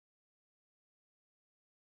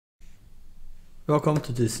Welcome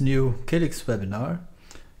to this new Kalix webinar.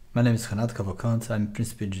 My name is Renato Cavalcante, I'm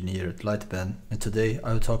Principal Engineer at Lightband, and today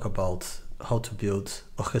I will talk about how to build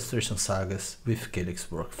orchestration sagas with Kalix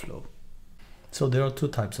workflow. So there are two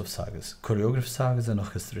types of sagas, choreography sagas and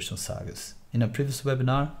orchestration sagas. In a previous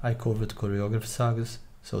webinar I covered choreography sagas,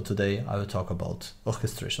 so today I will talk about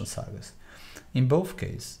orchestration sagas. In both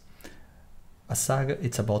cases, a saga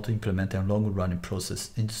it's about to implement a long-running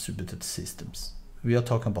process in distributed systems. We are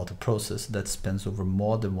talking about a process that spans over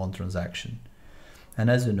more than one transaction.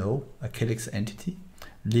 And as you know, a Kalix entity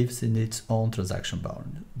lives in its own transaction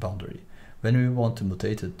boundary. When we want to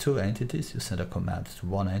mutate two entities, you send a command to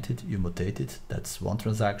one entity, you mutate it, that's one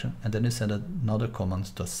transaction, and then you send another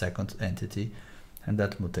command to a second entity, and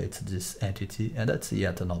that mutates this entity, and that's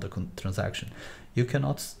yet another transaction. You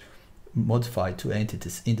cannot modify two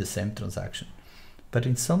entities in the same transaction. But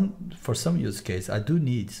for some use case, I do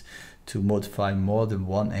need to modify more than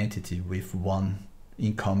one entity with one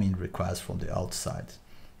incoming request from the outside.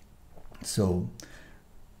 So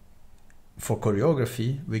for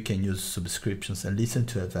choreography, we can use subscriptions and listen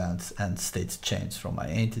to events and state chains from my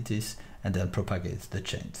entities and then propagate the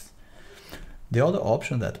chains. The other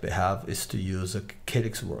option that we have is to use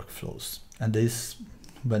Kalix workflows. And this,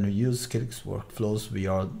 when we use Kalix workflows,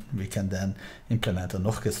 we can then implement an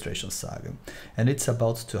orchestration saga. And it's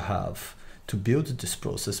about to build this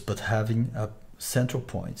process, but having a central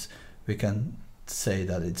point. We can say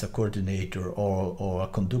that it's a coordinator or a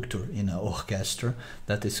conductor in an orchestra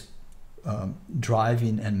that is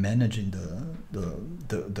driving and managing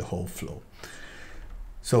the whole flow.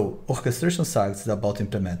 So orchestration sagas is about to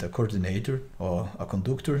implement a coordinator or a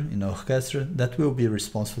conductor in an orchestra that will be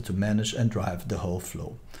responsible to manage and drive the whole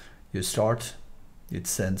flow. You start, it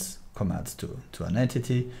sends commands to an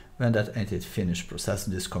entity. When that entity finishes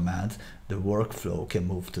processing this command, the workflow can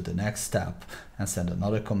move to the next step and send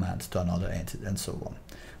another command to another entity and so on.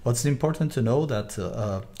 What's important to know that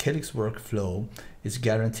Kalix workflow is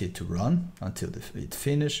guaranteed to run until it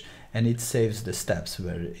finishes, and it saves the steps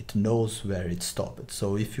where it knows where it stopped.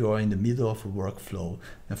 So if you are in the middle of a workflow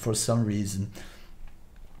and for some reason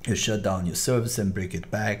you shut down your service and bring it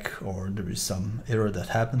back, or there is some error that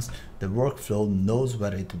happens, the workflow knows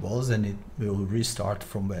where it was and it will restart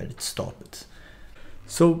from where it stopped.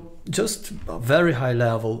 So just a very high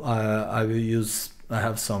level, I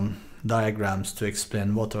have some diagrams to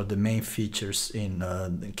explain what are the main features in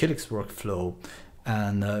the Kalix workflow.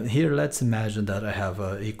 And here let's imagine that I have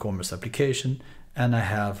an e-commerce application and I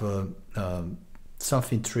have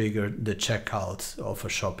something triggered the checkout of a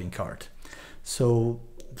shopping cart. So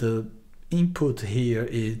the input here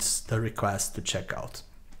is the request to check out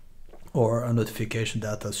or a notification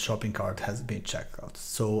that a shopping cart has been checked out.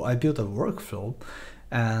 So I built a workflow,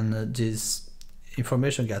 and this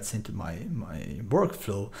information gets into my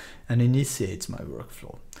workflow and initiates my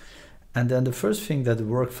workflow. And then the first thing that the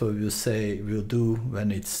workflow will do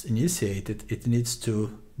when it's initiated, it needs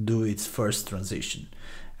to do its first transition,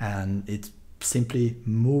 and it simply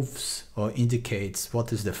moves or indicates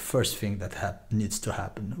what is the first thing that needs to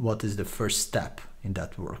happen, what is the first step in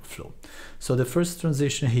that workflow. So the first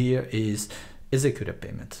transition here is execute a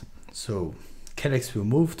payment. So Kalix will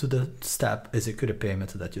move to the step execute a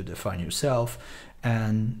payment that you define yourself,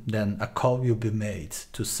 and then a call will be made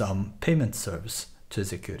to some payment service to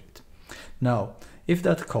execute it. Now, if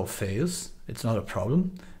that call fails, it's not a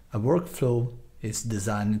problem. A workflow is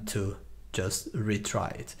designed to just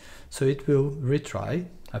retry it. So it will retry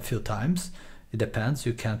a few times. It depends,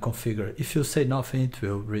 you can configure. If you say nothing, it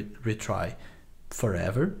will retry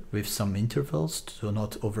forever with some intervals to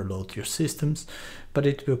not overload your systems, but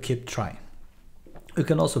it will keep trying. You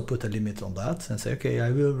can also put a limit on that and say, okay,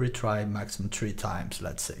 I will retry maximum 3 times,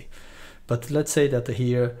 let's say. But let's say that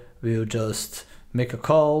here we'll just make a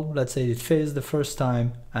call, let's say it fails the first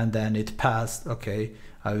time and then it passed, okay,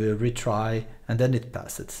 I will retry and then it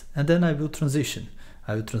passes. And then I will transition.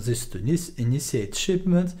 I will transition to initiate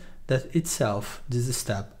shipment that itself, this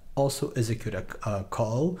step, also execute a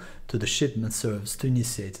call to the shipment service to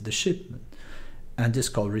initiate the shipment. And this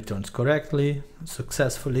call returns correctly,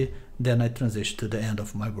 successfully, then I transition to the end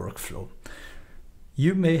of my workflow.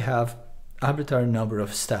 You may have arbitrary number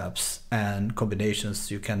of steps and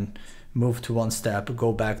combinations. You can move to one step,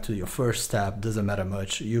 go back to your first step, doesn't matter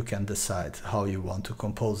much. You can decide how you want to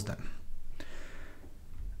compose them.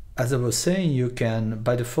 As I was saying, you can,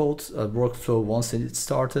 by default, a workflow, once it's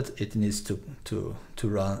started, it needs to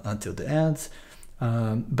run until the end.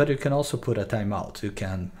 But you can also put a timeout. You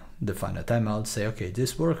can define a timeout, say, okay,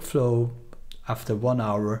 this workflow, after 1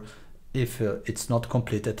 hour, if it's not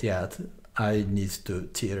completed yet, I need to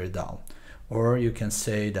tear it down. Or you can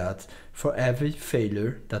say that for every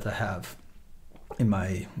failure that I have in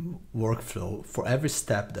my workflow, for every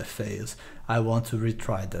step that fails, I want to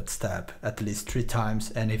retry that step at least 3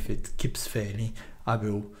 times, and if it keeps failing, I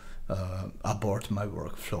will abort my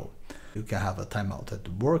workflow. You can have a timeout at the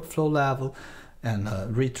workflow level and a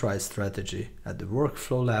retry strategy at the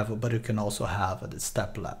workflow level, but you can also have at the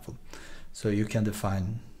step level. So you can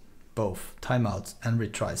define both timeouts and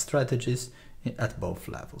retry strategies at both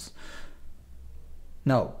levels.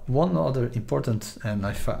 Now, one other important, and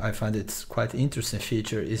I find it quite interesting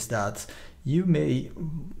feature, is that you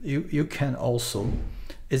can also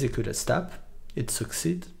execute a step, it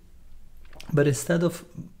succeeds, but instead of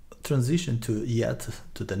transition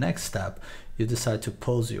to the next step, you decide to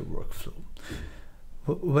pause your workflow.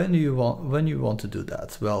 When you want to do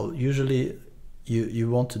that? Well, usually you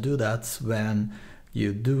want to do that when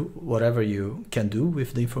you do whatever you can do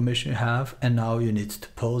with the information you have, and now you need to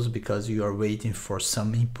pause because you are waiting for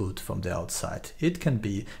some input from the outside. It can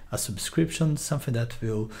be a subscription, something that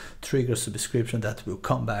will trigger subscription that will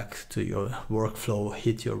come back to your workflow,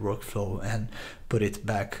 hit your workflow and put it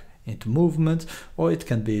back into movement, or it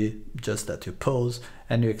can be just that you pause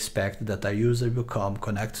and you expect that a user will come,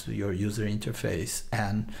 connect to your user interface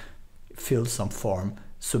and fill some form,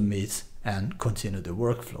 submit, and continue the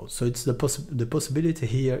workflow. So it's the possibility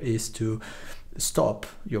here is to stop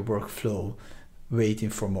your workflow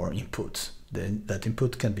waiting for more input. Then that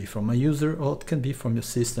input can be from a user, or it can be from your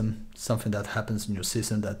system, something that happens in your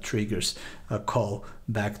system that triggers a call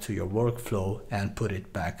back to your workflow and put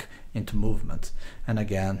it back into movement. And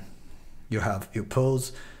again, you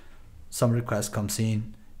pause, some request comes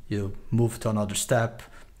in, you move to another step,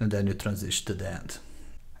 and then you transition to the end.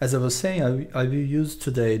 As I was saying, I will use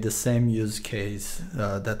today the same use case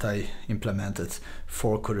that I implemented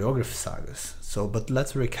for choreography sagas. But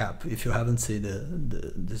let's recap. If you haven't seen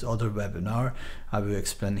this other webinar, I will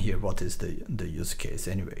explain here what is the use case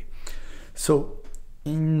anyway. So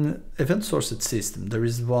in event-sourced system, there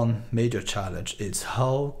is one major challenge. It's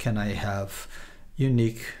how can I have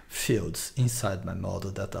unique fields inside my model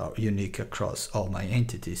that are unique across all my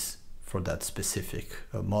entities for that specific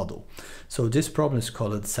model. So this problem is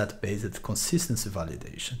called set-based consistency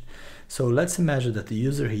validation. So let's imagine that the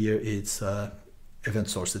user here is an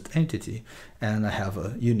event-sourced entity, and I have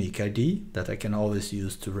a unique ID that I can always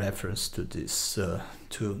use to reference to this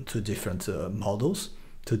to different models,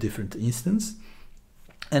 to different instances.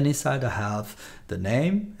 And inside I have the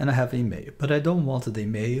name and I have email, but I don't want the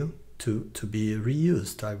email to be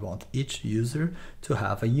reused. I want each user to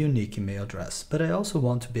have a unique email address, but I also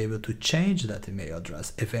want to be able to change that email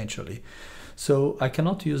address eventually. So I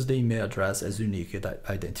cannot use the email address as unique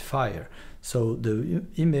identifier. So the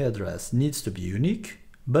email address needs to be unique,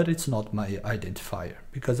 but it's not my identifier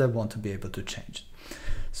because I want to be able to change it.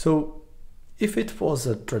 So if it was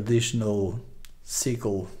a traditional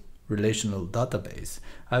SQL relational database,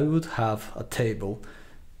 I would have a table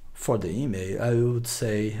for the email. I would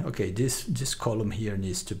say, okay, this column here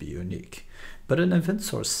needs to be unique. But in an event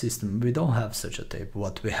source system, we don't have such a table.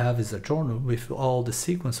 What we have is a journal with all the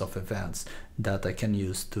sequence of events that I can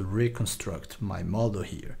use to reconstruct my model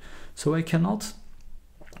here. So I cannot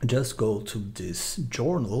just go to this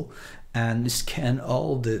journal and scan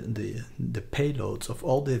all the payloads of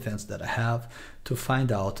all the events that I have to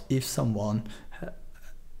find out if someone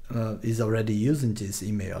is already using this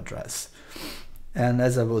email address. And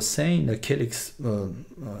as I was saying, the Kalix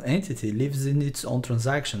entity lives in its own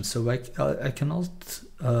transaction, so I cannot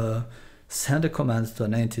send a command to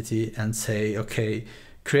an entity and say, okay,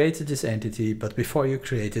 create this entity, but before you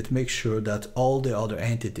create it, make sure that all the other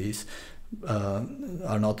entities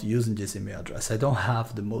are not using this email address. I don't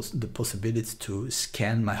have the possibility to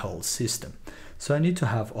scan my whole system, so I need to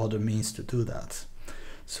have other means to do that.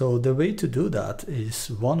 So the way to do that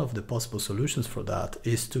is, one of the possible solutions for that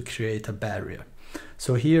is to create a barrier.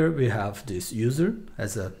 So here we have this user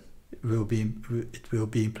as it will be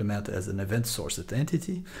implemented as an event-sourced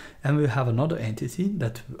entity, and we have another entity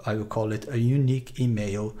that I will call it a unique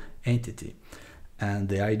email entity. And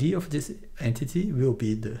the ID of this entity will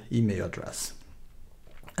be the email address.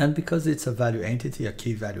 And because it's a value entity, a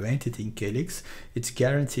key value entity in Kalix, it's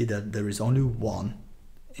guaranteed that there is only one.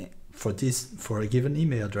 For a given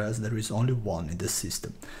email address, there is only one in the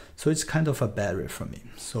system. So it's kind of a barrier for me.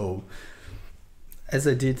 So as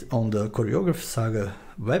I did on the Choreography Saga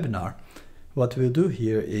webinar, what we'll do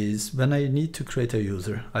here is, when I need to create a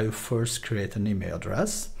user, I will first create an email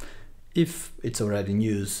address. If it's already in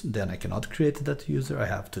use, then I cannot create that user. I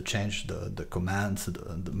have to change the commands,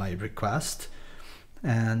 my request.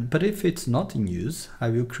 But if it's not in use, I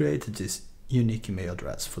will create this unique email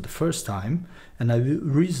address for the first time, and I will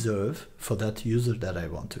reserve for that user that I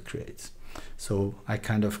want to create. So I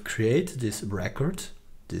kind of create this record,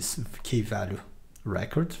 this key value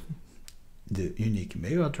record, the unique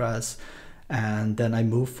email address, and then I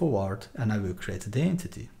move forward and I will create the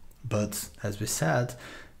entity. But as we said,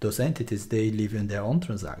 those entities, they live in their own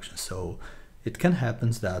transaction. So it can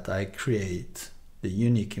happen that I create the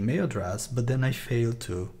unique email address, but then I fail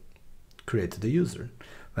to create the user.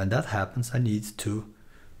 When that happens, I need to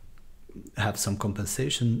have some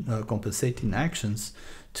compensating actions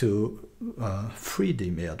to free the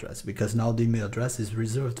email address, because now the email address is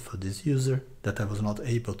reserved for this user that I was not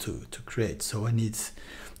able to create. So I need,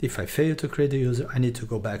 if I fail to create the user, I need to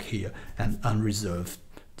go back here and unreserve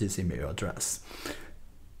this email address.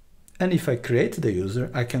 And if I create the user,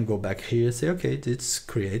 I can go back here and say, okay, it's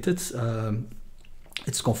created,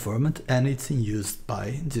 it's confirmed, and it's in use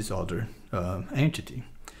by this other entity.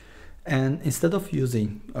 And instead of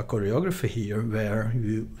using a choreography here, where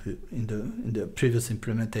in the previous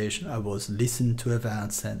implementation I was listening to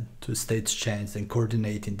events and to states change and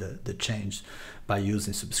coordinating the change by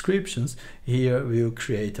using subscriptions, here we'll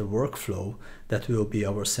create a workflow that will be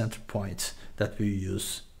our center point that we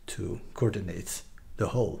use to coordinate the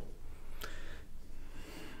whole.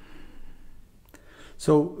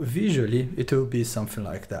 So visually it will be something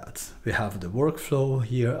like that. We have the workflow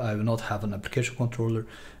here. I will not have an application controller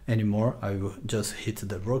anymore. I will just hit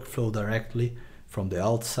the workflow directly from the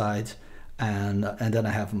outside, and then I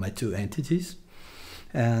have my two entities.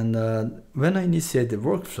 And when I initiate the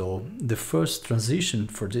workflow, the first transition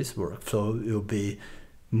for this workflow will be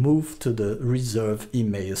move to the reserve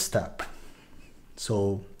email step.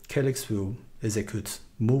 So Kalix will execute,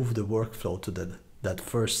 move the workflow to that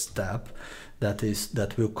first step,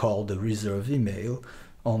 that will call the reserve email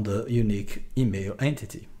on the unique email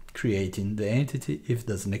entity, creating the entity if it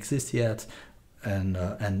doesn't exist yet,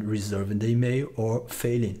 and reserving the email, or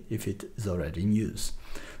failing if it is already in use.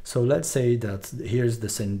 So let's say that here's the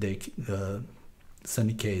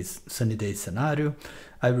sunny day scenario.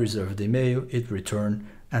 I reserve the email, it return,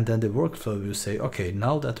 and then the workflow will say, okay,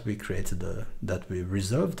 now that we created that we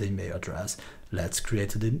reserved the email address, let's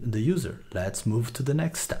create the user. Let's move to the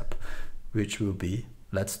next step, which will be,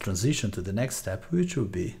 let's transition to the next step, which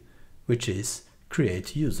is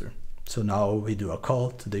create user. So now we do a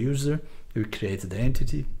call to the user, we create the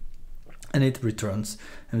entity, and it returns,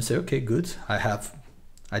 and we say, okay, good,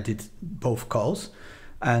 I did both calls,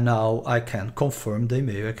 and now I can confirm the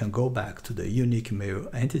email. I can go back to the unique email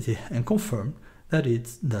entity and confirm that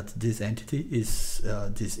this entity is,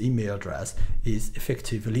 this email address is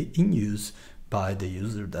effectively in use by the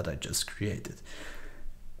user that I just created.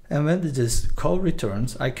 And when this call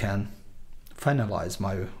returns, I can finalize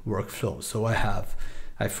my workflow. So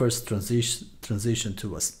I first transition to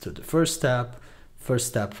the first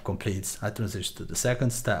step completes, I transition to the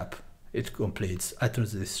second step, it completes, I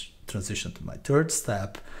transition to my third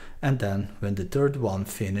step, and then when the third one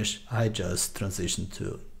finished, I just transition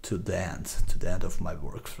to the end of my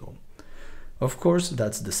workflow. Of course,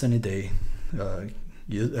 that's the sunny day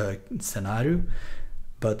scenario,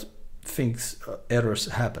 but errors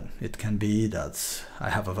happen. It can be that I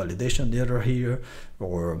have a validation error here,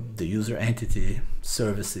 or the user entity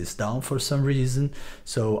service is down for some reason,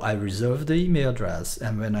 so I reserve the email address,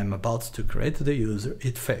 and when I'm about to create the user,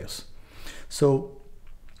 it fails. So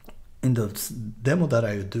in the demo that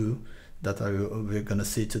I will do, we're gonna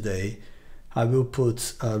see today, I will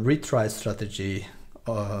put a retry strategy,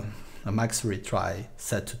 a max retry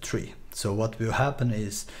set to 3. So what will happen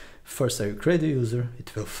is, first I will create a user,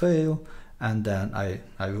 it will fail, and then I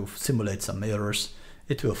will simulate some errors,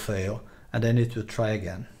 it will fail, and then it will try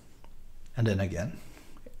again, and then again,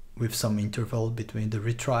 with some interval between the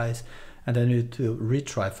retries, and then it will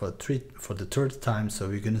retry for the third time. So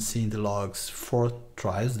we're going to see in the logs 4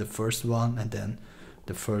 tries, the first one, and then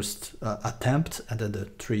the first attempt, and then the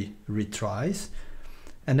 3 retries,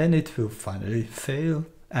 and then it will finally fail,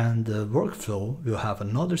 and the workflow will have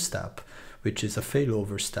another step, which is a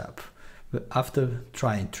failover step. But after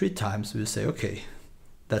trying 3 times, we'll say, okay,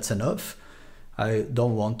 that's enough. I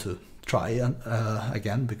don't want to try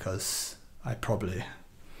again, because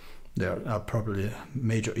there are probably a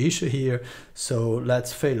major issue here. So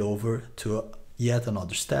let's fail over to yet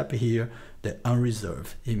another step here, the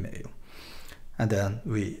unreserved email. And then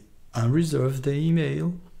we unreserve the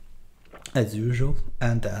email as usual,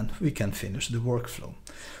 and then we can finish the workflow.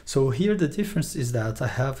 So here the difference is that I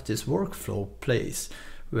have this workflow place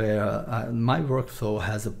where my workflow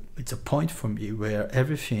it's a point for me where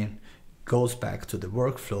everything goes back to the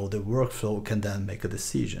workflow can then make a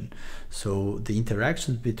decision. So the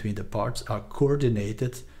interactions between the parts are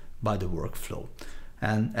coordinated by the workflow.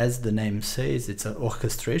 And as the name says, it's an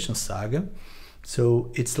orchestration saga.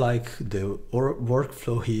 So it's like the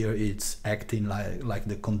workflow here, it's acting like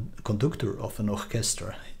the conductor of an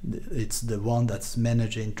orchestra. It's the one that's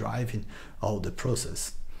managing, driving all the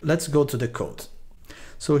process. Let's go to the code.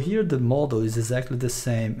 So here the model is exactly the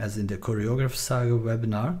same as in the Choreograph Saga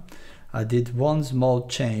webinar. I did one small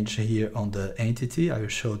change here on the entity. I will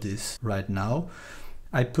show this right now.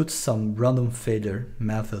 I put some random failure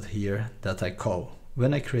method here that I call.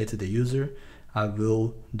 When I created a user, I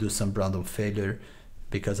will do some random failure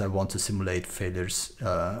because I want to simulate failures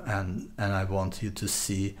and I want you to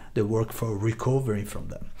see the workflow recovering from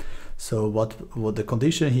them. So what the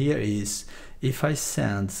condition here is, if I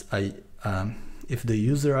send if the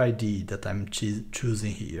user ID that I'm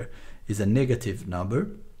choosing here is a negative number,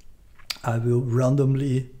 I will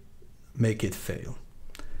randomly make it fail.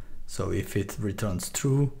 So if it returns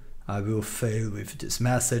true, I will fail with this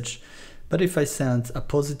message. But if I send a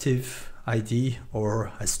positive ID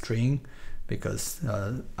or a string, because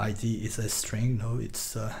ID is a string, no,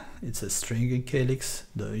 it's a string in Kalix.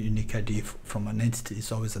 The unique ID from an entity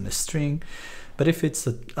is always a string. But if it's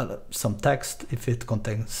some text, if it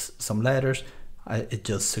contains some letters, it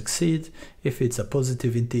just succeeds. If it's a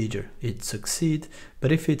positive integer, it succeeds.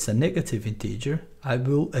 But if it's a negative integer, I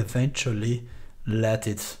will eventually let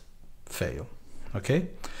it fail. Okay,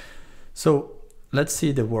 so let's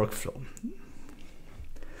see the workflow.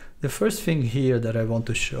 The first thing here that I want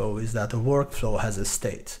to show is that a workflow has a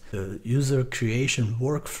state. The user creation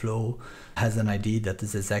workflow has an ID that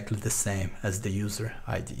is exactly the same as the user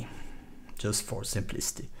ID, just for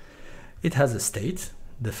simplicity. It has a state,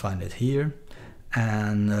 define it here,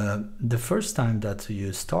 and the first time that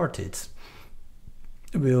you start it,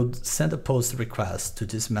 we'll send a post request to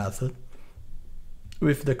this method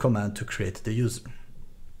with the command to create the user.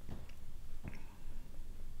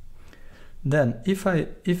 Then if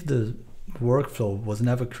the workflow was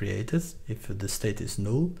never created, if the state is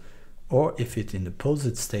null, or if it's in the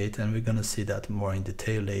posed state, and we're gonna see that more in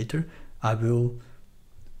detail later, I will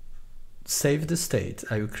save the state.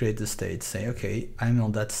 I will create the state saying, okay, I'm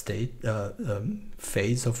on that state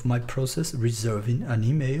phase of my process, reserving an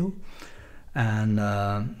email. And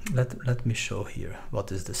let me show here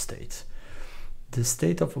what is the state. The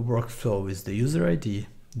state of a workflow is the user ID,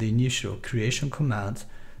 the initial creation command,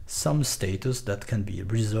 some status that can be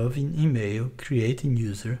reserving email, creating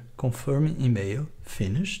user, confirming email,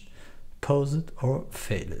 finished, posed, or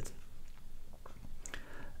failed.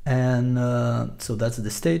 And so that's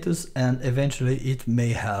the status, and eventually it may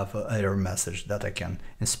have an error message that I can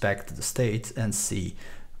inspect the state and see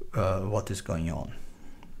what is going on.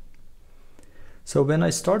 So when I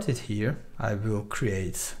start it here, I will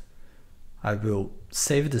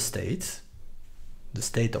save the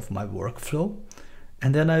state of my workflow,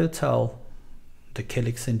 and then I will tell the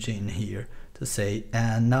Kalix engine here to say,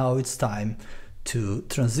 and now it's time to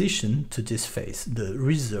transition to this phase, the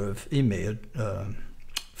reserve email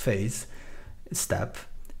phase step,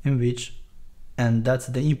 in which, and that's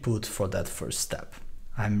the input for that first step.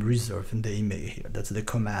 I'm reserving the email here. That's the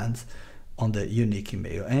command on the unique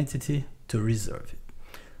email entity to reserve it.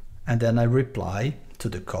 And then I reply to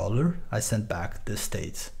the caller. I send back the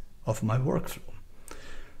state of my workflow.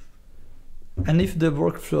 And if the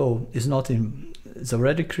workflow is it's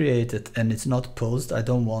already created and it's not posed, I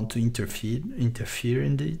don't want to interfere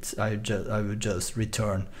in it. I will just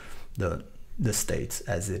return the state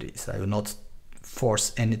as it is. I will not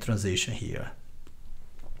force any transition here.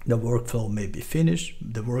 The workflow may be finished,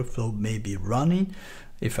 the workflow may be running.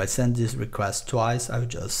 If I send this request twice, I will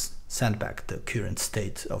just send back the current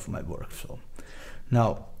state of my workflow.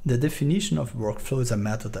 Now, the definition of workflow is a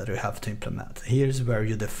method that you have to implement. Here's where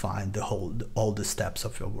you define all the steps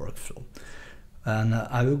of your workflow. And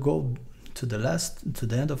I will go to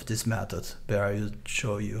the end of this method, where I will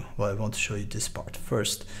show you, I want to show you this part.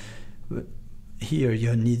 First, here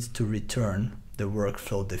you need to return the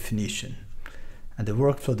workflow definition. And the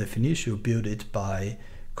workflow definition, you build it by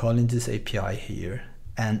calling this API here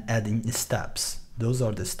and adding steps. Those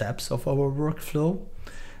are the steps of our workflow.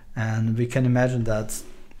 And we can imagine that,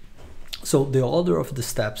 so the order of the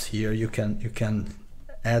steps here, you can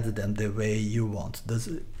add them the way you want.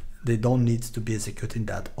 They don't need to be executed in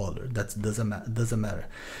that order. That doesn't matter,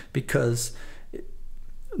 because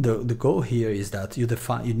the goal here is that you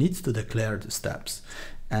need to declare the steps,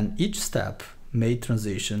 and each step may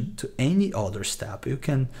transition to any other step. You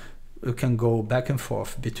can go back and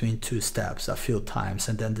forth between two steps a few times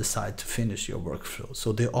and then decide to finish your workflow.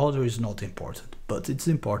 So the order is not important, but it's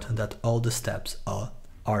important that all the steps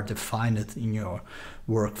are defined in your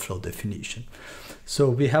workflow definition. So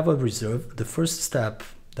we have a reserve. The first step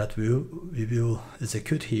that we will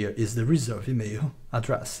execute here is the reserve email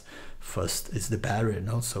address. First is the barrier,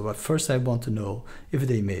 no? So at first I want to know if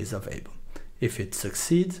the email is available. If it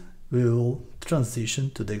succeeds, we will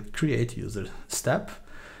transition to the create user step.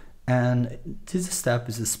 And this step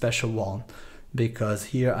is a special one because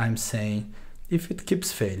here I'm saying if it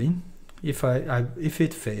keeps failing, if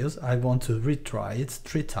it fails, I want to retry it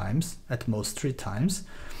 3 times, at most 3 times.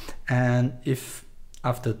 And if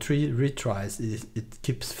after 3 retries it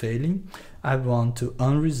keeps failing, I want to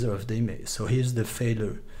unreserve the email. So here's the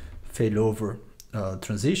failover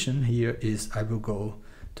transition. Here is I will go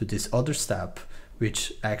to this other step,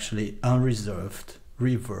 which actually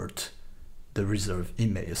revert the reserve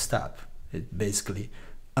email step. It basically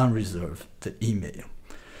unreserve the email.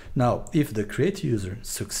 Now, if the create user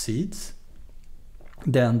succeeds,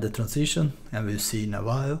 then the transition, and we'll see in a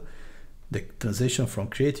while, the transition from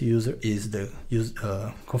create user is the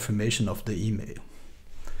confirmation of the email.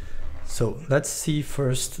 So let's see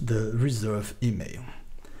first the reserve email,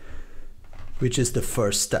 which is the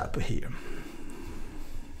first step here.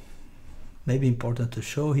 Maybe important to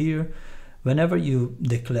show here, whenever you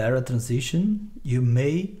declare a transition, you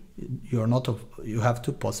have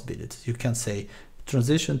 2 possibilities. You can say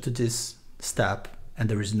transition to this step and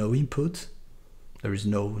there is no input, there is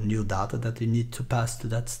no new data that you need to pass to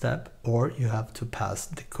that step, or you have to pass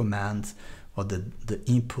the command or the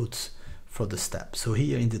inputs for the step. So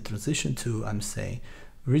here in the transition 2, I'm saying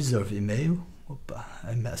reserve email. Opa,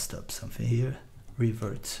 I messed up something here.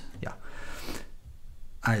 Revert. Yeah.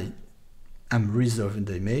 I'm reserving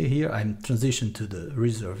the email here. I'm transitioning to the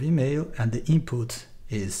reserve email, and the input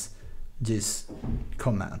is this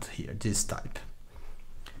command here, this type.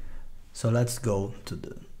 So let's go to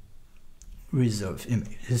the reserve email.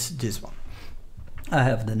 This one. I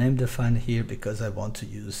have the name defined here because I want to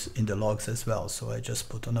use in the logs as well. So I just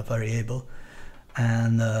put on a variable,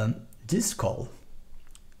 and this call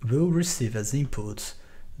will receive as input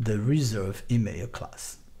the reserve email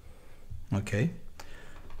class. Okay.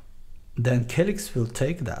 Then Kalix will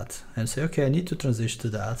take that and say, okay, I need to transition to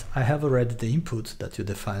that. I have already the input that you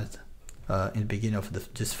defined in the beginning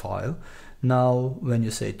of this file. Now, when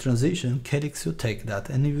you say transition, Kalix will take that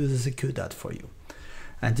and it will execute that for you.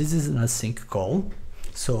 And this is an async call.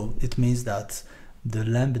 So it means that the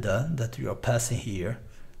lambda that you are passing here,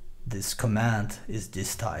 this command is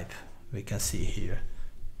this type. We can see here,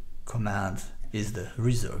 command is the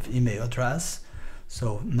reserve email address.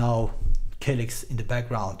 So now Kalix in the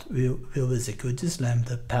background will execute this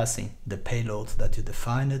lambda passing the payload that you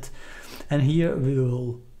defined. And here we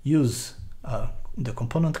will use the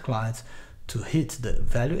component client to hit the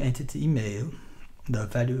value entity email,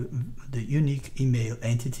 the unique email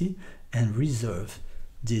entity, and reserve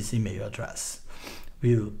this email address.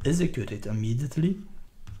 We'll execute it immediately.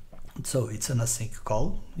 So it's an async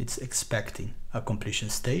call. It's expecting a completion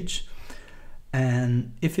stage.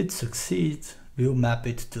 And if it succeeds, we'll map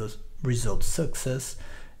it to result success.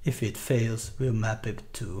 If it fails, we'll map it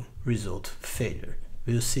to result failure.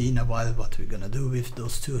 We'll see in a while what we're gonna do with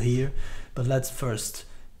those 2 here, but let's first,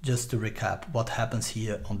 just to recap what happens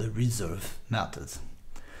here on the reserve method.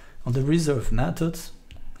 On the reserve method,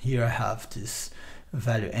 here I have this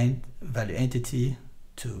value entity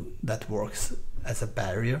that works as a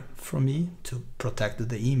barrier for me to protect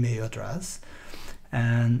the email address.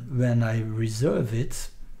 And when I reserve it,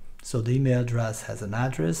 so the email address has an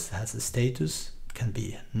address, has a status, can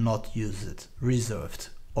be not used, reserved,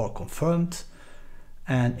 or confirmed,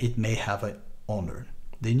 and it may have an owner.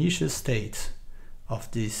 The initial state of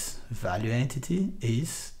this value entity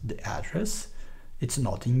is the address. It's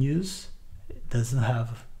not in use. It doesn't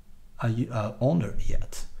have a owner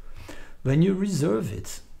yet. When you reserve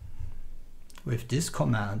it with this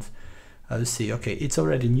command, I will see, okay, it's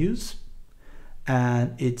already in use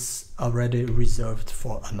and it's already reserved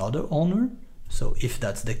for another owner. So if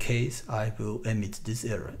that's the case, I will emit this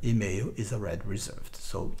error. Email is already reserved.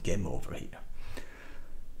 So game over here.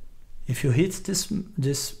 If you hit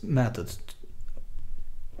this method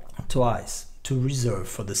twice to reserve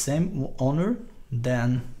for the same owner,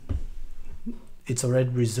 then it's already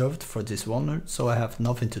reserved for this owner, so I have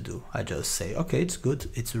nothing to do. I just say, okay, it's good,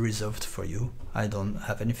 it's reserved for you. I don't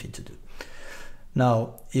have anything to do.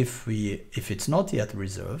 Now, if it's not yet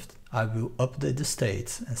reserved, I will update the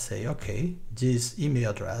state and say, okay, this email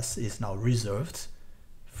address is now reserved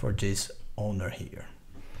for this owner here.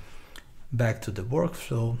 Back to the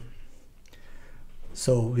workflow.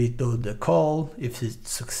 So we do the call. If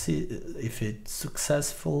it's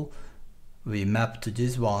successful, we map to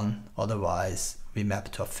this one. Otherwise, we map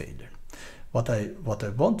to a failure. What I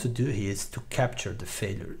want to do here is to capture the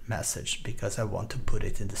failure message because I want to put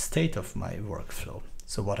it in the state of my workflow.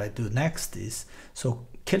 So what I do next is, so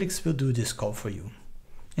Kalix will do this call for you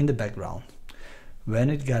in the background. When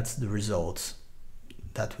it gets the results,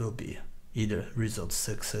 that will be either result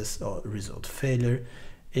success or result failure,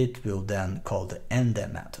 it will then call the and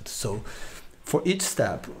then method. So for each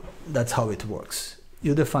step, that's how it works.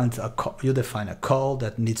 You define a call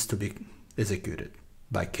that needs to be executed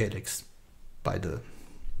by Kalix by the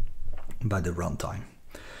runtime.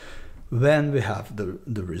 When we have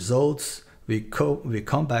the results, we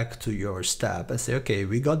come back to your step and say, okay,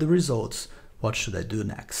 we got the results, what should I do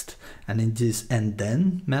next? And in this and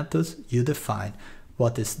then method, you define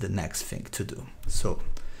what is the next thing to do. So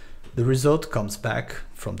the result comes back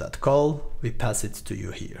from that call, we pass it to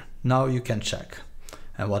you here. Now you can check.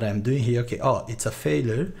 And what I'm doing here, okay, oh, it's a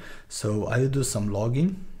failure, so I will do some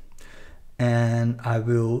logging, and I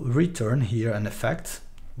will return here an effect,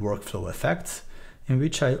 workflow effect, in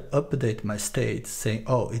which I update my state saying,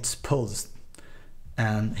 oh, it's paused,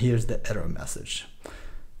 and here's the error message.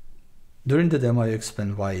 During the demo, I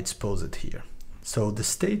explain why it's paused here. So the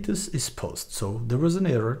status is paused, so there was an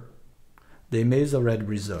error, the email is already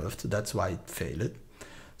reserved, that's why it failed.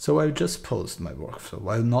 So I'll just pause my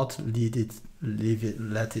workflow. I will not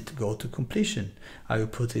let it go to completion. I will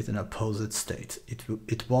put it in a paused state.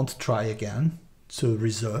 It won't try again to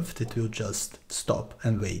reserve. It will just stop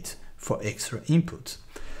and wait for extra input.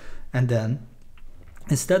 And then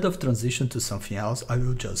instead of transition to something else, I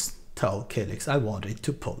will just tell Kalix I want it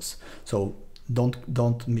to pause. So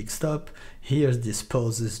don't mix up. Here this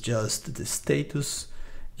pause is just the status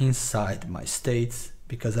inside my state,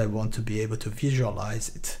 because I want to be able to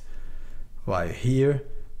visualize it. While here,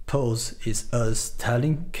 pause is us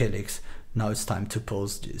telling Kalix, now it's time to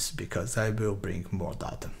pause this, because I will bring more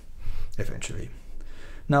data eventually.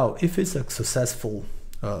 Now, if it's a successful,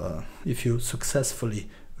 if you successfully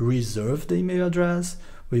reserve the email address,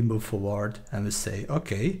 we move forward and we say,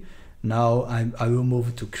 okay, now I will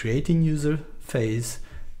move to creating user phase,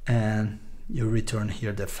 and you return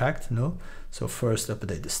here the fact, no? So first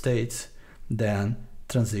update the state, then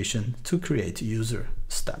transition to create user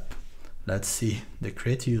step. Let's see the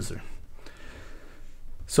create user.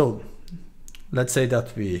 So let's say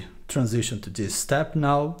that we transition to this step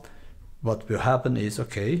now. What will happen is,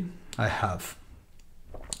 okay, I have,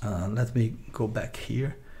 let me go back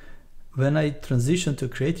here. When I transition to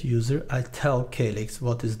create user, I tell Kalix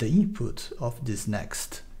what is the input of this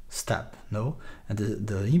next step, no? And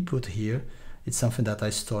the input here, it's something that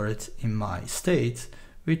I stored in my state,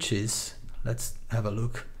 which is, let's have a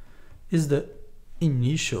look, is the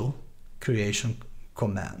initial creation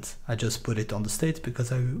command. I just put it on the state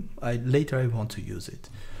because later I want to use it.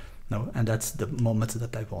 No, and that's the moment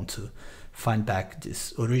that I want to find back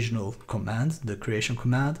this original command, the creation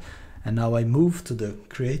command. And now I move to the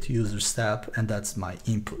create user step, and that's my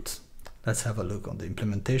input. Let's have a look on the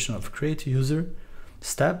implementation of create user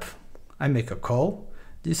step. I make a call.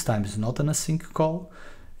 This time it's not an async call.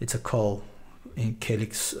 It's a call in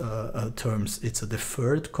Kalix terms. It's a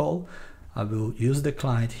deferred call. I will use the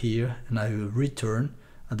client here, and I will return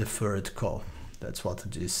a deferred call. That's what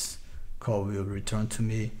this call will return to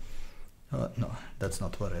me. No, that's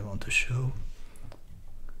not what I want to show.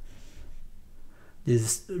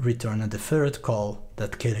 This return a deferred call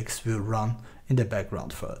that Kalix will run in the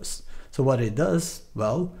background for us. So what it does,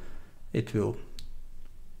 well, it will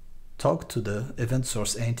talk to the event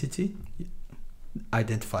source entity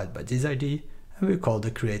identified by this ID, and we call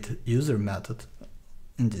the create user method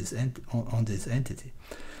in this on this entity.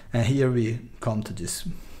 And here we come to this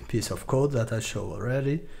piece of code that I showed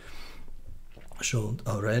already,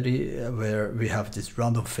 where we have this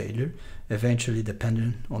random failure. Eventually,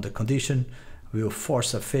 depending on the condition, we will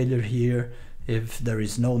force a failure here. If there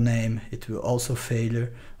is no name, it will also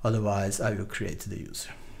failure. Otherwise, I will create the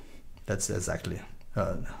user. That's exactly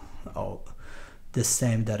the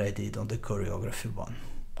same that I did on the choreography one.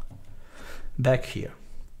 Back here.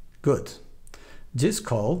 Good. This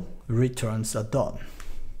call returns a done.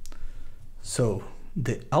 So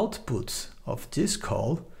the output of this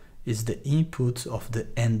call is the input of the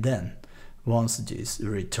and then. Once this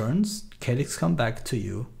returns, Kalix come back to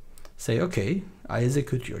you, say, okay, I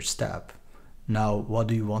execute your step. Now what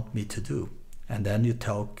do you want me to do? And then you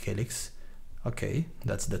tell Kalix, okay,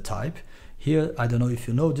 that's the type. Here, I don't know if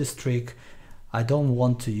you know this trick. I don't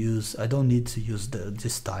need to use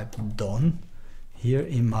this type done here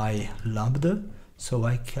in my lambda. So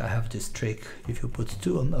I have this trick. If you put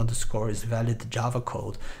 2 underscore is valid Java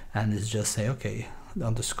code, and it's just say, okay,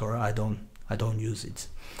 underscore, I don't use it.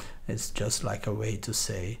 It's just like a way to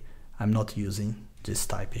say I'm not using this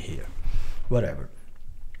type here. Whatever.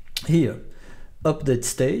 Here, update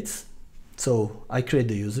states. So I create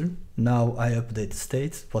the user. Now I update the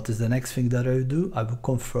state. What is the next thing that I will do? I will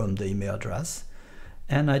confirm the email address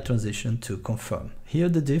and I transition to confirm. Here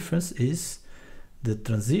the difference is the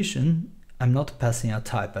transition, I'm not passing a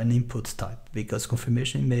type, an input type, because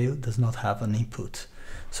confirmation email does not have an input.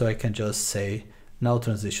 So I can just say now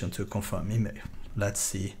transition to confirm email. Let's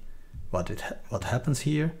see what happens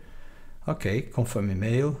here. Okay, confirm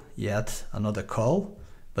email, yet another call,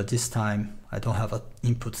 but this time I don't have an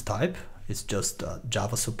input type. It's just a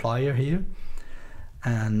Java supplier here,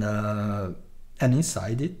 and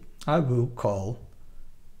inside it I will call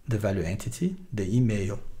the value entity, the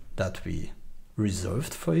email that we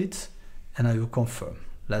reserved for it, and I will confirm.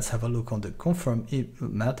 Let's have a look on the confirm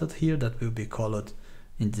method here that will be called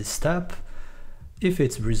in this step. If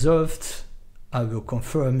it's reserved, I will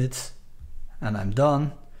confirm it and I'm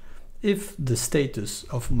done. If the status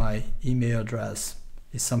of my email address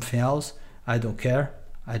is something else, I don't care.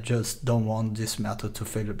 I just don't want this method to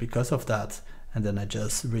fail because of that, and then I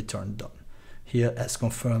just return done. Here as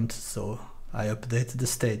confirmed, so I update the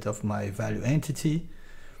state of my value entity,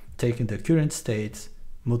 taking the current state,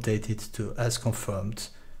 mutate it to as confirmed,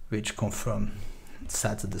 which confirm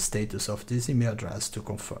sets the status of this email address to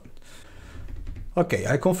confirmed. Okay,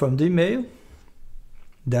 I confirm the email,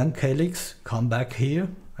 then Kalix come back here,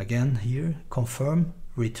 again here, confirm,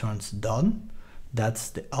 returns done.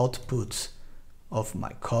 That's the output of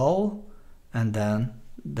my call, and then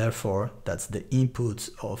therefore that's the input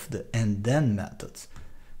of the and then method.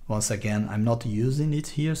 Once again, I'm not using it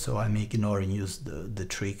here, so I'm ignoring the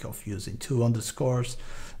trick of using 2 underscores.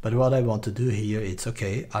 But what I want to do here, it's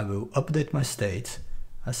okay, I will update my state.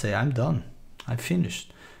 I say I'm done, I'm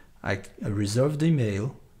finished. I reserve the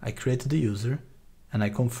email, I create the user, and I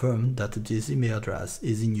confirm that this email address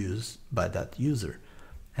is in use by that user.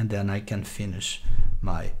 And then I can finish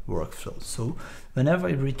my workflow. So whenever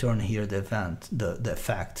I return here the event, the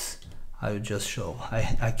effects, I will just show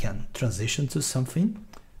I can transition to something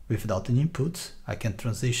without an input. I can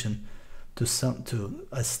transition to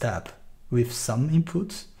a step with some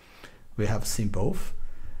input. We have seen both.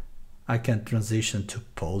 I can transition to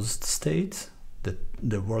paused state. The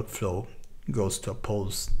workflow goes to a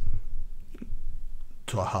pause,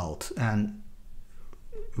 to a halt, and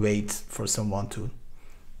wait for someone to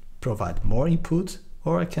provide more input,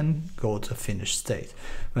 or I can go to finished state.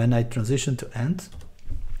 When I transition to end,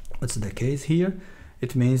 what's the case here?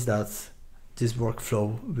 It means that this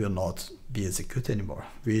workflow will not be executed anymore.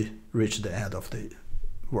 We reach the end of the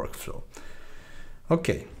workflow.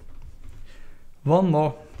 Okay, one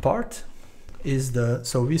more part is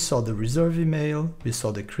so we saw the reserve email, we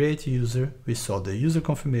saw the create user, we saw the user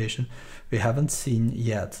confirmation. We haven't seen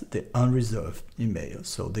yet the unreserved email.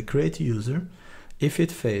 So the create user, if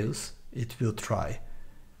it fails, it will try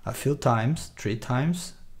a few times, 3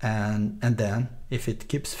 times, and then if it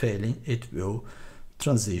keeps failing, it will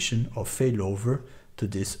transition or fail over to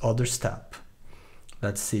this other step.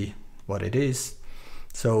 Let's see what it is.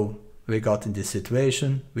 So we got in this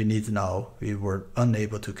situation, we were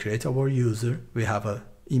unable to create our user. We have an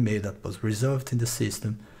email that was reserved in the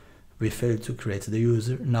system. We failed to create the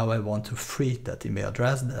user. Now I want to free that email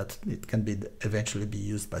address that it can be eventually be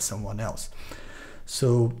used by someone else.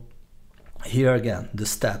 So here again, the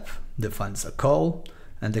step defines a call,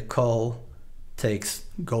 and the call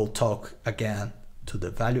go talk again to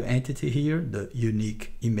the value entity here, the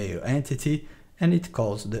unique email entity, and it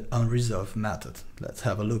calls the unreserved method. Let's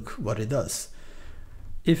have a look what it does.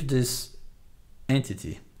 If this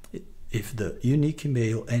entity, if the unique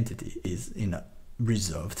email entity is in a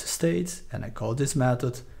reserved state and I call this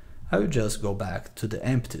method, I will just go back to the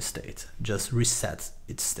empty state, just reset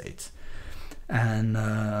its state. And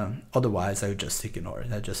otherwise I will just ignore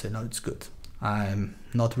it. I just say, no, it's good. I'm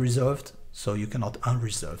not reserved, so you cannot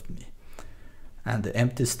unreserve me. And the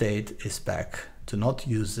empty state is back to not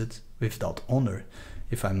use it without owner.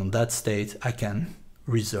 If I'm on that state, I can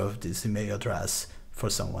reserve this email address for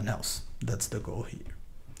someone else. That's the goal here.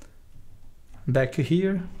 Back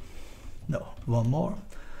here, no, one more.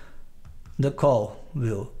 The call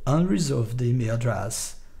will unreserve the email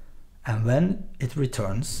address, and when it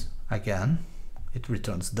returns, again, it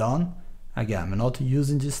returns done. Again, I'm not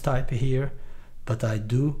using this type here, but I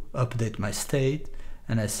do update my state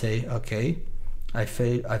and I say, okay, I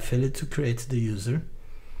failed to create the user.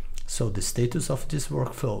 So the status of this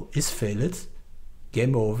workflow is failed,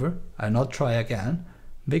 game over. I'll not try again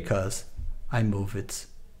because I move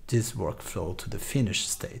this workflow to the finished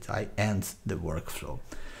state. I end the workflow.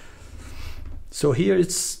 So here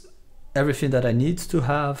it's everything that I need to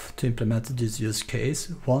have to implement this use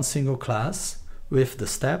case. One single class with the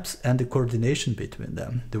steps and the coordination between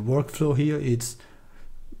them. The workflow here is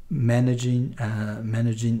managing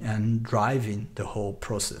and driving the whole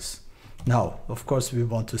process. Now, of course, we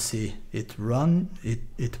want to see it running.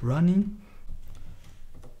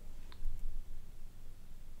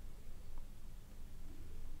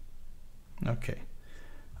 Okay,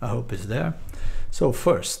 I hope it's there. So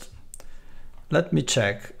first, let me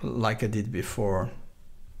check, like I did before,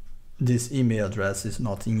 this email address is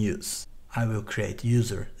not in use. I will create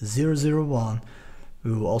user 001,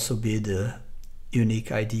 will also be the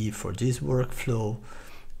unique ID for this workflow,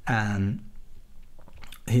 and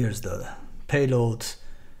here's the payload,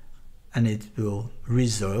 and it will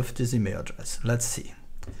reserve this email address. Let's see.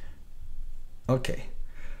 Okay,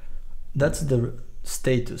 that's the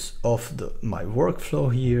status of my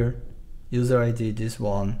workflow here. User ID, this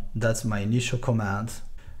one, that's my initial command.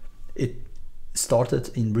 It started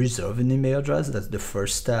in reserving email address, that's the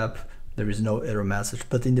first step. There is no error message,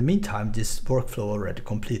 but in the meantime this workflow already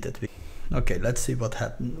completed. Okay, let's see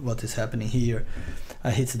what is happening here.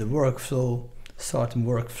 I hit the workflow, starting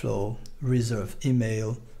workflow, reserve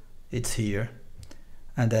email, it's here,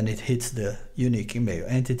 and then it hits the unique email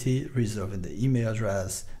entity, reserving the email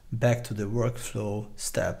address, back to the workflow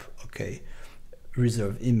step. Okay,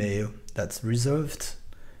 reserve email, that's reserved.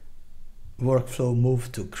 Workflow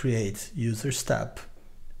move to create user step.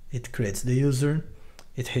 It creates the user,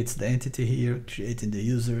 it hits the entity here, creating the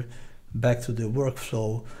user, back to the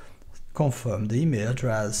workflow, confirm the email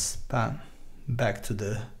address, bam, back to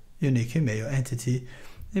the unique email entity,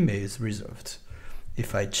 email is reserved.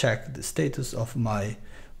 If I check the status of my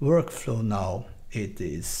workflow now, it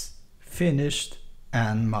is finished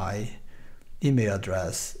and my email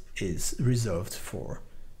address is reserved for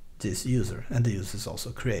this user, and the user is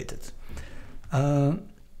also created. I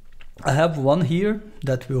have one here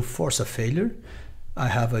that will force a failure. I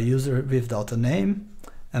have a user without a name,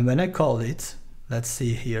 and when I call it, let's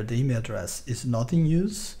see here, the email address is not in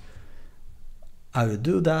use. I will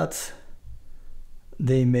do that.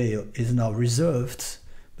 The email is now reserved,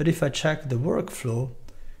 but if I check the workflow,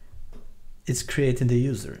 it's creating the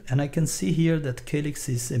user, and I can see here that Kalix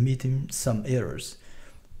is emitting some errors.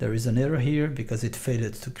 There is an error here because it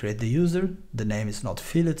failed to create the user. The name is not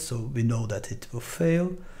filled, so we know that it will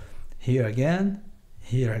fail. Here again,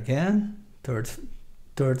 third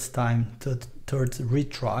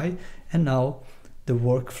retry, and now the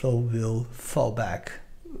workflow will fall back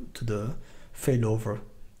to the failover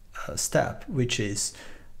step, which is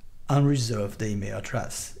unreserve the email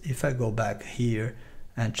address. If I go back here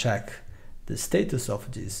and check the status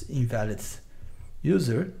of this invalid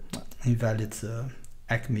user, invalid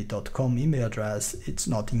acme.com email address, it's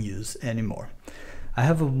not in use anymore. I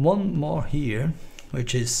have one more here,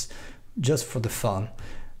 which is just for the fun.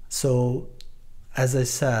 So as I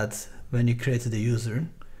said, when you create the user,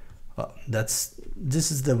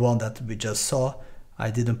 this is the one that we just saw.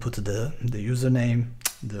 I didn't put the username,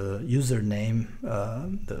 the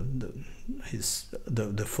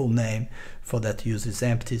full name for that user is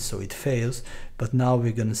empty, so it fails. But now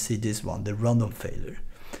we're going to see this one, the random failure.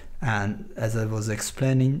 And as I was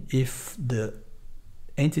explaining, if the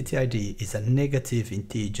entity ID is a negative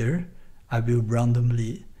integer, I will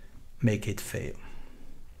randomly make it fail,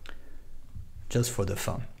 just for the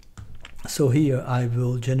fun. So here I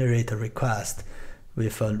will generate a request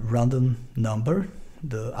with a random number.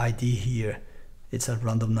 The ID here, it's a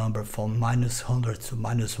random number from -100 to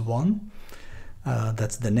 -1.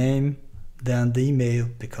 That's the name. Then the email,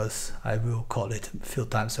 because I will call it a few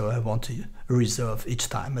times, so I want to reserve each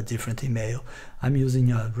time a different email. I'm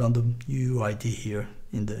using a random UID here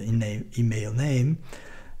in the email name,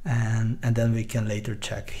 and then we can later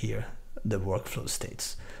check here the workflow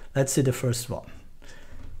states. Let's see the first one.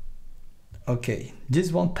 Okay,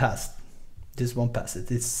 this one passed. This one passed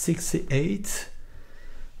it. It's 68.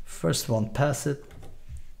 First one passed it.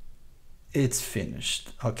 It's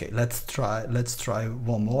finished. Okay, let's try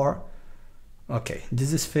one more. Okay,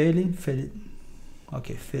 this is failing.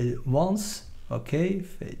 Okay, fail once. Okay,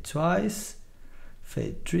 fail twice.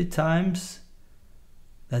 Fail 3 times.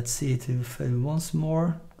 Let's see it will fail once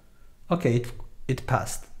more. Okay, it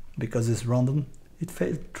passed because it's random. It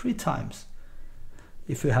failed 3 times.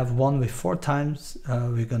 If we have one with 4 times,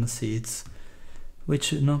 we're gonna see it's,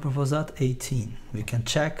 which number was that? 18. We can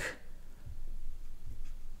check.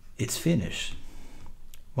 It's finished.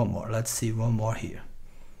 One more. Let's see one more here.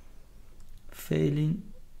 Failing.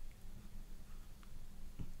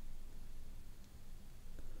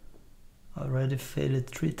 Already failed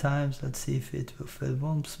 3 times. Let's see if it will fail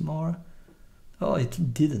once more. Oh,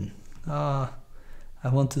 it didn't. I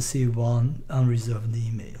want to see one unreserved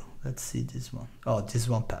email. Let's see this one. Oh, this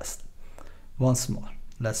one passed. Once more.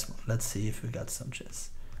 Let's see if we got some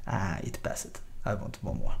chance. It passed. I want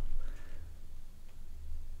one more.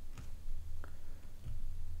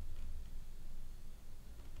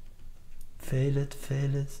 Fail it,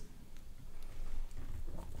 fail it.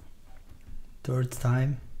 Third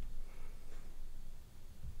time.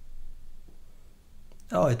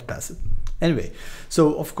 Oh, it passed. Anyway,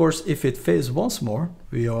 so of course, if it fails once more,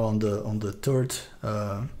 we are on the third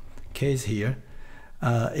case here.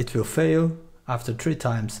 It will fail. After 3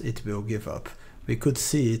 times, it will give up. We could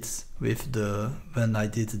see it with when I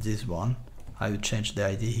did this one. I will change the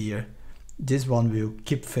ID here. This one will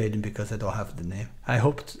keep failing because I don't have the name. I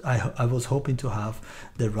was hoping to have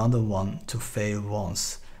the random one to fail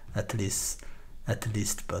once at least,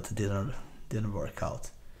 but it didn't work out.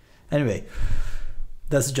 Anyway,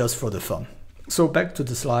 that's just for the fun. So back to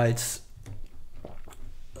the slides.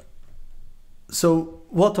 So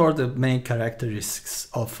what are the main characteristics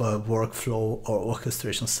of a workflow or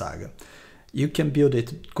orchestration saga? You can build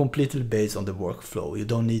it completely based on the workflow. You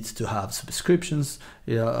don't need to have subscriptions.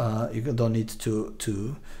 You don't need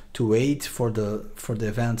to wait for the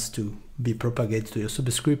events to be propagated to your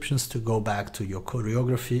subscriptions to go back to your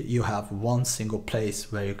choreography. You have one single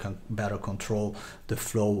place where you can better control the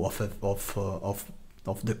flow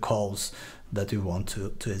of the calls that you want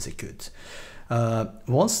to execute.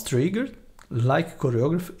 Once triggered, like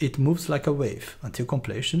choreography, it moves like a wave until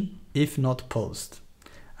completion, if not paused.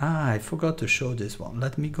 I forgot to show this one.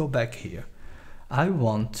 Let me go back here. I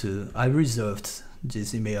reserved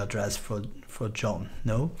this email address for John.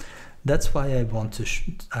 No, that's why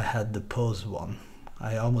I had the pause one.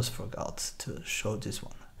 I almost forgot to show this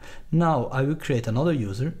one. Now I will create another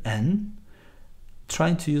user and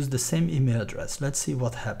trying to use the same email address. Let's see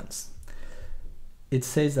what happens. It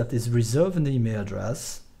says that it's reserving the email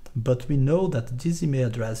address, but we know that this email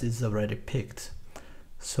address is already picked.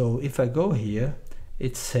 So if I go here,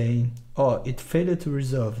 it's saying, oh, it failed to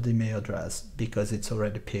reserve the email address because it's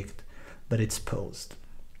already picked, but it's paused.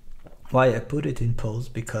 Why I put it in pause?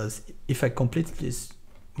 Because if I complete this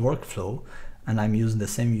workflow and I'm using the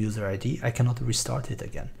same user ID, I cannot restart it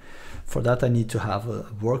again. For that, I need to have a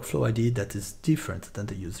workflow ID that is different than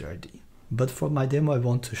the user ID. But for my demo, I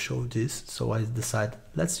want to show this, so I decide,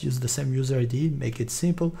 let's use the same user ID, make it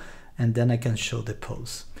simple, and then I can show the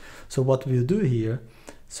pause. So what we'll do here,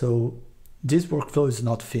 so this workflow is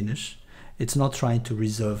not finished. It's not trying to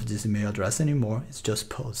reserve this email address anymore. It's just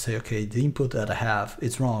pause. Say, okay, the input that I have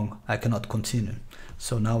is wrong. I cannot continue.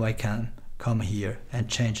 So now I can come here and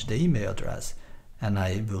change the email address, and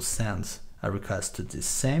I will send a request to this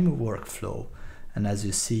same workflow. And as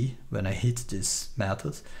you see, when I hit this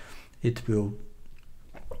method, it we'll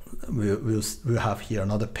have here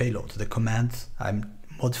another payload. The command, I'm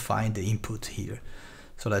modifying the input here.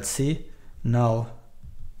 So let's see. Now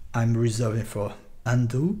I'm reserving for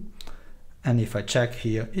undo, and if I check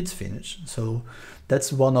here, it's finished. So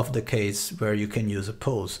that's one of the cases where you can use a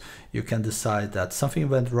pause. You can decide that something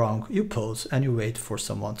went wrong, you pause and you wait for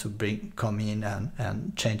someone to come in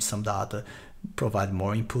and change some data, provide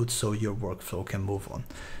more input so your workflow can move on.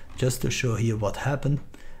 Just to show here what happened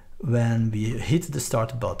when we hit the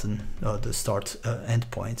start button or the start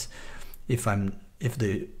endpoint. If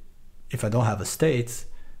I don't have a state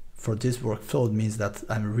for this workflow, it means that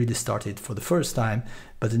I'm really started for the first time,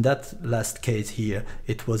 but in that last case here,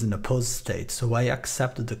 it was in a pause state. So I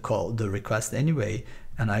accepted the request anyway,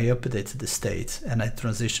 and I updated the state and I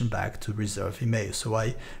transition back to reserve email. So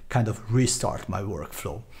I kind of restart my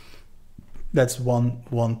workflow. That's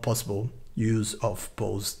one possible use of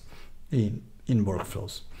pause in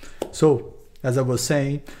workflows. So as I was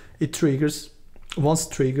saying, it triggers. Once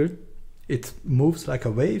triggered, it moves like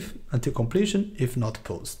a wave until completion, if not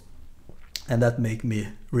paused. And that made me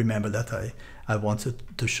remember that I wanted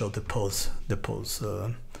to show the pause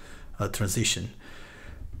transition.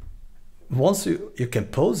 Once you can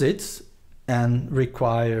pause it and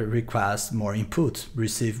request more input,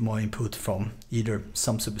 receive more input from either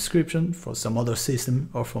some subscription, from some other system,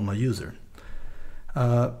 or from a user.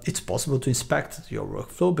 It's possible to inspect your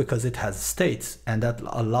workflow because it has states, and that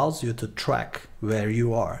allows you to track where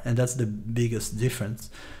you are. And that's the biggest difference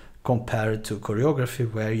compared to choreography,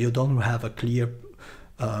 where you don't have a clear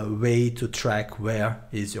way to track where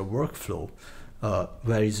is your workflow,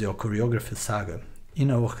 where is your choreography saga. In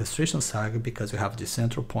an orchestration saga, because you have the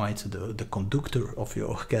central point, the conductor of your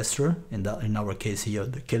orchestra, in our case here,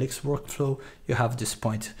 the Kalix workflow, you have this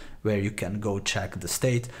point where you can go check the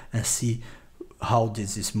state and see how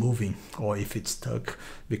this is moving, or if it's stuck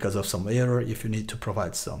because of some error, if you need to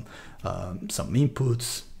provide some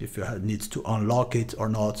inputs, if you need to unlock it or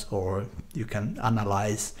not, or you can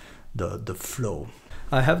analyze the flow.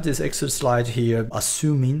 I have this extra slide here,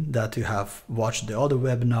 assuming that you have watched the other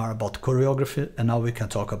webinar about choreography, and now we can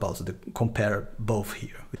talk about compare both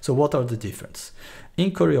here. So what are the differences?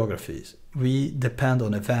 In choreographies, we depend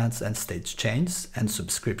on events and stage changes and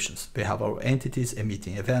subscriptions. We have our entities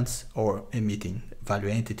emitting events or emitting value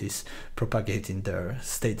entities propagating their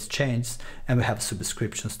state changes, and we have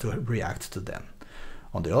subscriptions to react to them.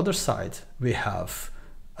 On the other side, we have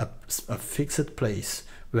a fixed place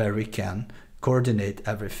where we can coordinate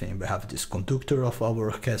everything. We have this conductor of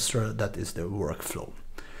our orchestra, that is the workflow.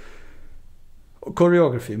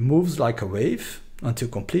 Choreography moves like a wave until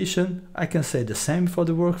completion. I can say the same for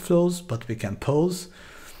the workflows, but we can pause.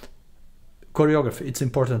 Choreography, it's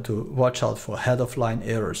important to watch out for head of line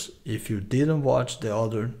errors. If you didn't watch the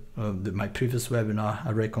other, my previous webinar,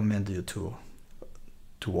 I recommend you to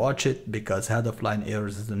watch it, because head of line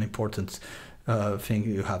errors is an important thing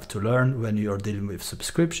you have to learn when you're dealing with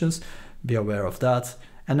subscriptions. Be aware of that.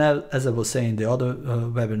 And as I was saying in the other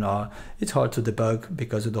webinar, it's hard to debug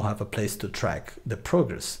because you don't have a place to track the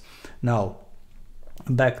progress. Now,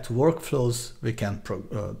 back to workflows, we can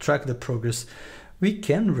track the progress. We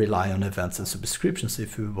can rely on events and subscriptions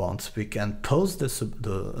if we want. We can pause the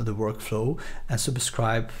workflow and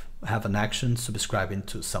subscribe, have an action subscribing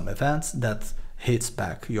to some events that hits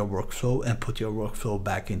back your workflow and put your workflow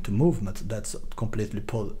back into movement. That's completely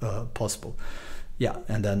possible. Yeah,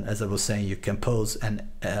 and then as I was saying, you can pause and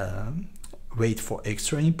wait for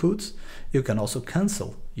extra inputs. You can also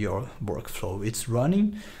cancel your workflow. It's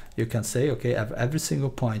running. You can say, okay, at every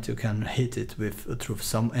single point you can hit it through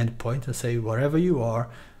some endpoint and say, wherever you are,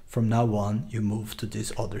 from now on, you move to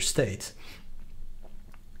this other state.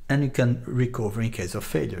 And you can recover in case of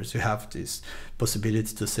failures. You have this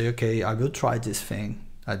possibility to say, okay, I will try this thing.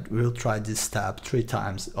 I will try this step 3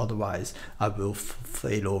 times, otherwise I will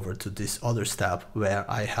fail over to this other step where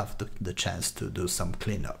I have the chance to do some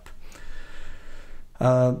cleanup.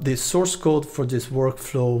 The source code for this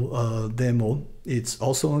workflow demo, it's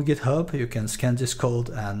also on GitHub. You can scan this code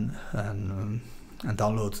and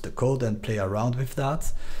download the code and play around with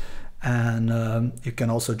that. And you can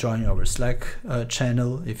also join our Slack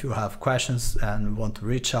channel if you have questions and want to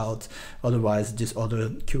reach out. Otherwise, this other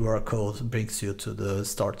QR code brings you to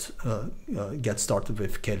the get started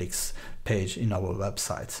with Kalix page in our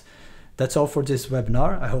website. That's all for this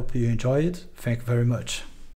webinar. I hope you enjoy it. Thank you very much.